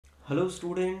Hello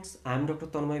students, I am Dr.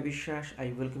 Tanmoy Biswas.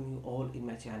 I welcome you all in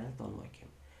my channel tanmoyChem.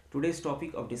 Today's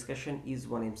topic of discussion is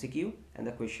one MCQ and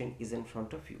the question is in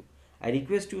front of you. I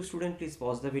request you student, please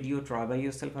pause the video, try by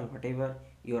yourself, and whatever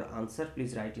your answer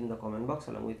please write in the comment box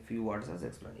along with few words as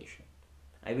explanation.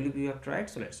 I believe you have tried,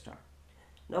 so let's start.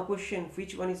 Now question,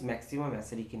 which one is maximum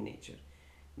acidic in nature?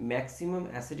 Maximum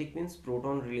acidic means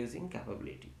proton releasing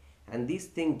capability, and this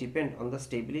thing depend on the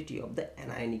stability of the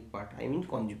anionic part, I mean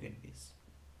conjugate base.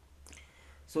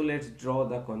 So let's draw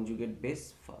the conjugate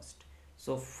base first.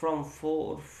 So from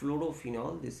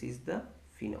 4-fluorophenol, this is the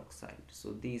phenoxide.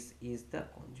 So this is the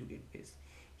conjugate base.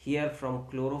 Here from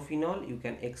chlorophenol, you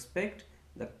can expect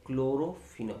the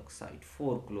chlorophenoxide,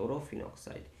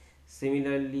 4-chlorophenoxide.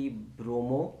 Similarly,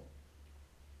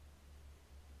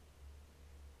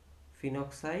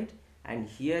 bromophenoxide, and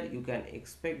here you can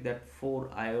expect that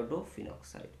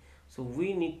 4-iodophenoxide. So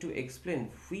we need to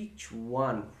explain which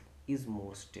one is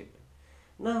more stable.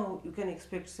 Now you can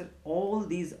expect that all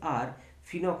these are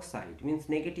phenoxide, means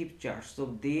negative charge,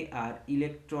 so they are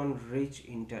electron rich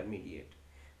intermediate.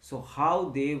 So how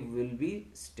they will be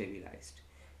stabilized?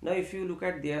 Now if you look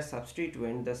at their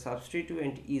substituent, the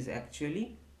substituent is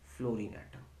actually fluorine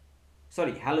atom,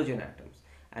 sorry, halogen atoms,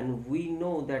 and we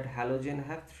know that halogen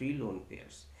have 3 lone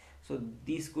pairs, so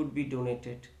this could be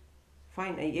donated.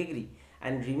 Fine, I agree.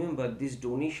 And remember, this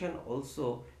donation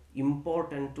also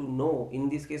important to know. In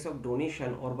this case of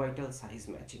donation, orbital size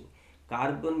matching.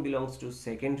 Carbon belongs to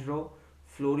second row,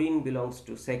 fluorine belongs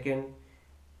to second,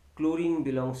 chlorine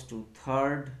belongs to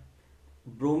third,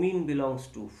 bromine belongs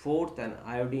to fourth, and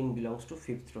iodine belongs to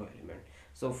fifth row element.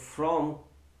 So from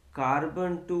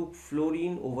carbon to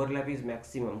fluorine, overlap is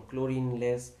maximum, chlorine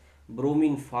less,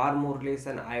 bromine far more less,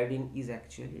 and iodine is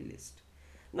actually least.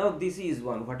 Now this is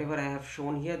one, whatever I have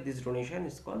shown here, this donation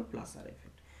is called plus R effect.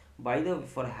 By the way,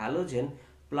 for halogen,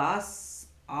 plus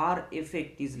R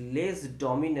effect is less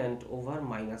dominant over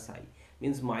minus I,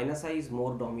 means minus I is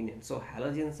more dominant. So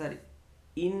halogens are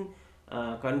in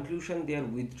conclusion, they are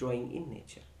withdrawing in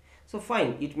nature. So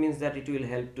fine, it means that it will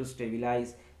help to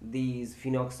stabilize these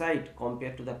phenoxide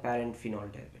compared to the parent phenol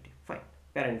derivative. Fine,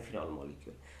 parent phenol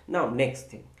molecule. Now next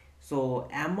thing, so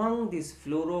among this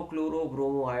fluoro, chloro,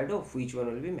 bromo, iodo, which one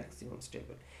will be maximum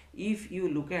stable? If you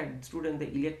look at student, the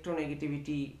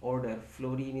electronegativity order,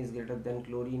 fluorine is greater than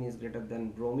chlorine is greater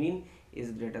than bromine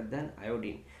is greater than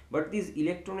iodine, but this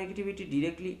electronegativity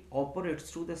directly operates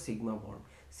through the sigma bond.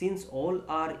 Since all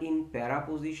are in para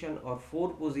position or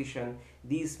 4 position,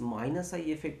 this minus I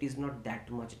effect is not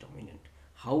that much dominant.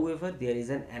 However, there is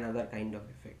another kind of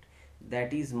effect,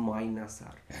 that is minus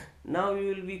R. Now you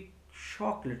will be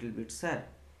shocked little bit, sir,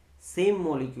 same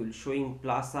molecule showing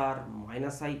plus R,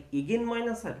 minus I, again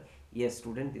minus R. Yes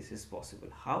student, this is possible.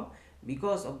 How?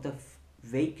 Because of the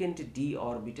vacant d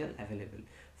orbital available.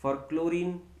 For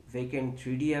chlorine, vacant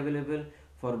 3d available,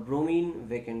 for bromine,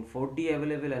 vacant 4d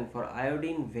available, and for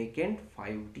iodine, vacant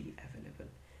 5d available.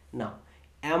 Now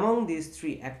among these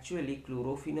three, actually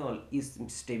chlorophenol is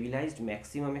stabilized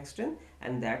maximum extent,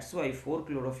 and that's why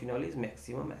 4-chlorophenol is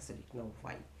maximum acidic. Now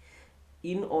why?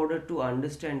 In order to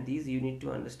understand these, you need to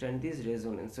understand this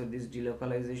resonance. So this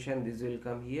delocalization, this will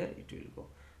come here, it will go.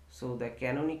 So the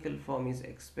canonical form is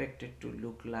expected to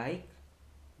look like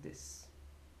this.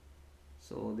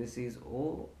 So this is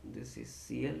O, this is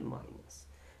Cl minus.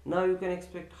 Now you can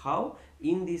expect how?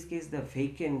 In this case, the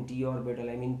vacant d orbital,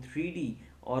 I mean 3d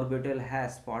orbital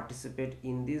has participated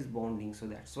in this bonding. So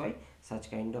that's why such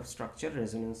kind of structure,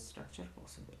 resonance structure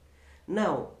possible.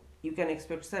 Now you can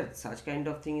expect such kind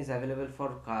of thing is available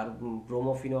for carbon,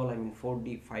 bromophenol, I mean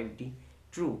 4d, 5d,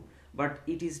 true, but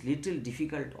it is little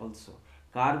difficult also.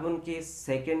 Carbon case,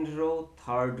 second row,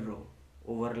 third row,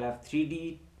 overlap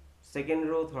 3d, second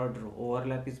row, third row,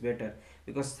 overlap is better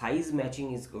because size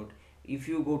matching is good. If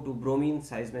you go to bromine,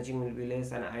 size matching will be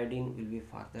less, and iodine will be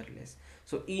further less.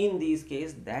 So in this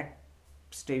case, that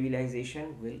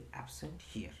stabilization will absent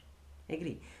here.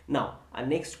 Agree? Now our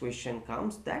next question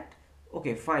comes that,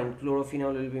 okay fine,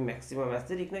 chlorophenol will be maximum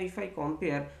acidic. Now if I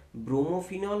compare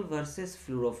bromophenol versus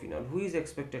fluorophenol, who is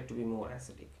expected to be more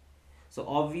acidic? So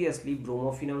obviously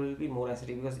bromophenol will be more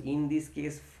acidic because in this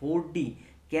case 4d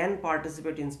can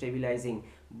participate in stabilizing,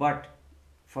 but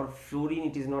for fluorine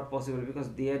it is not possible because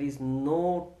there is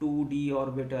no 2d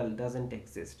orbital, doesn't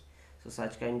exist. So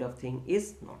such kind of thing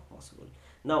is not possible.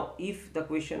 Now if the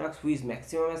question asks who is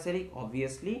maximum acidic,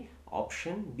 obviously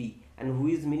option B, and who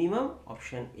is minimum,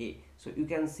 option A. So you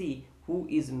can see who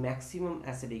is maximum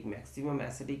acidic. Maximum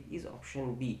acidic is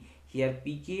option B. Here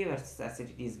pK versus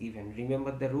acidity is given.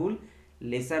 Remember the rule,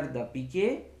 lesser the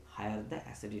pK, higher the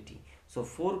acidity. So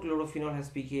 4-chlorophenol has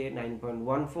pKa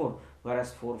 9.14,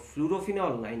 whereas for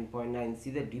fluorophenol 9.9. See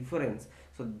the difference.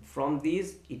 So from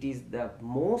these, it is the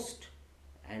most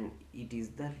and it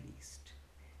is the least.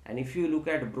 And if you look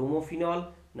at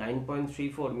bromophenol,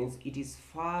 9.34 means it is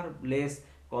far less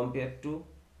compared to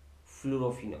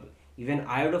fluorophenol. Even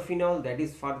iodophenol, that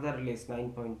is further less,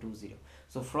 9.20.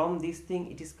 So from this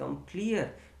thing, it is come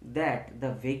clear that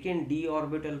the vacant d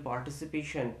orbital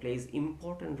participation plays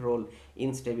important role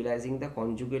in stabilizing the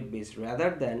conjugate base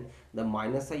rather than the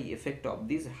minus I effect of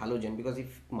this halogen, because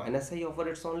if minus I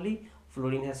operates only,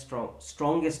 fluorine has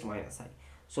strongest minus I.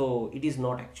 So it is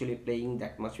not actually playing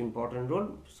that much important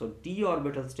role. So d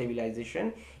orbital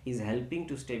stabilization is helping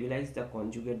to stabilize the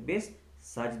conjugate base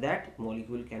such that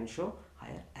molecule can show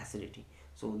higher acidity.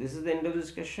 So this is the end of the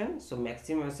discussion. So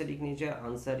maximum acidic nature,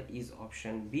 answer is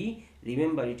option B.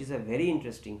 Remember, it is a very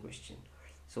interesting question.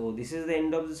 So this is the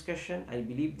end of the discussion. I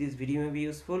believe this video may be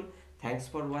useful. Thanks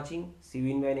for watching. See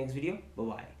you in my next video. Bye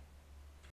bye.